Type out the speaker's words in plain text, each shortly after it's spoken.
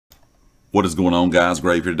What is going on, guys?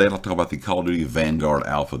 Grave here today. I'll talk about the Call of Duty Vanguard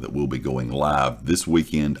Alpha that will be going live this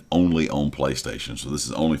weekend only on PlayStation. So this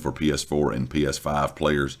is only for PS4 and PS5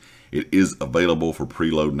 players. It is available for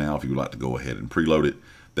preload now if you would like to go ahead and preload it.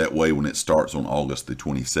 That way, when it starts on August the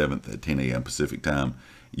 27th at 10 a.m. Pacific time,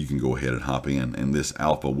 you can go ahead and hop in. And this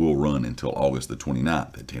alpha will run until August the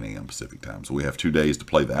 29th at 10 a.m. Pacific time. So we have 2 days to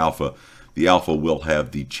play the alpha. The alpha will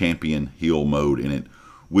have the Champion Hill mode in it,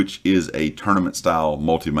 which is a tournament-style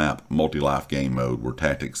multi-map, multi-life game mode where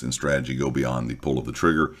tactics and strategy go beyond the pull of the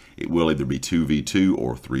trigger. It will either be 2v2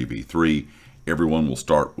 or 3v3. Everyone will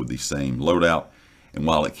start with the same loadout, and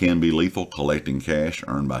while it can be lethal, collecting cash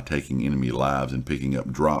earned by taking enemy lives and picking up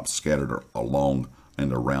drops scattered along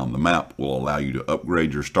and around the map will allow you to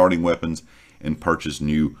upgrade your starting weapons and purchase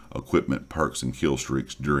new equipment, perks, and kill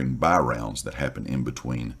streaks during buy rounds that happen in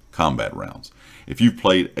between combat rounds. If you've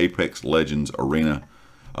played Apex Legends Arena,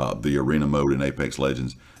 the arena mode in Apex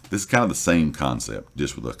Legends, this is kind of the same concept,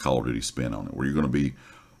 just with a Call of Duty spin on it, where you're going to be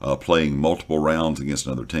playing multiple rounds against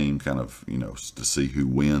another team, kind of, to see who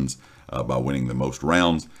wins by winning the most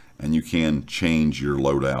rounds. And you can change your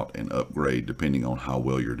loadout and upgrade depending on how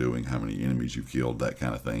well you're doing, how many enemies you've killed, that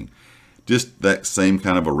kind of thing. Just that same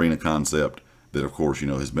kind of arena concept that, of course,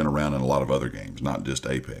 has been around in a lot of other games, not just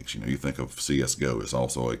Apex. You think of CSGO as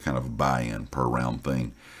also a kind of buy-in per round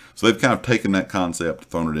thing. So they've kind of taken that concept,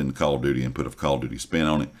 thrown it into Call of Duty, and put a Call of Duty spin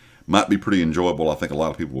on it. Might be pretty enjoyable. I think a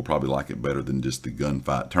lot of people will probably like it better than just the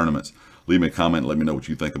gunfight tournaments. Leave me a comment and let me know what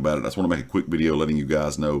you think about it. I just want to make a quick video letting you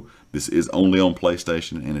guys know this is only on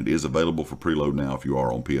PlayStation, and it is available for preload now if you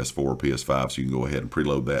are on PS4 or PS5, so you can go ahead and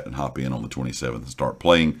preload that and hop in on the 27th and start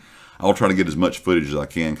playing. I'll try to get as much footage as I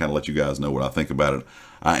can, kind of let you guys know what I think about it.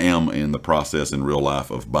 I am in the process in real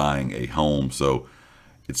life of buying a home, so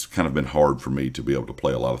it's kind of been hard for me to be able to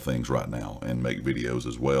play a lot of things right now and make videos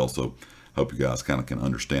as well. So hope you guys kind of can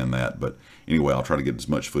understand that. But anyway, I'll try to get as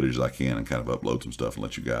much footage as I can and kind of upload some stuff and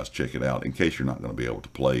let you guys check it out in case you're not going to be able to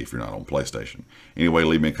play if you're not on PlayStation. Anyway,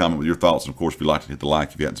 leave me a comment with your thoughts. And of course, if you'd like to hit the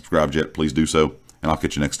like, if you haven't subscribed yet, please do so. And I'll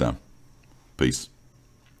catch you next time. Peace.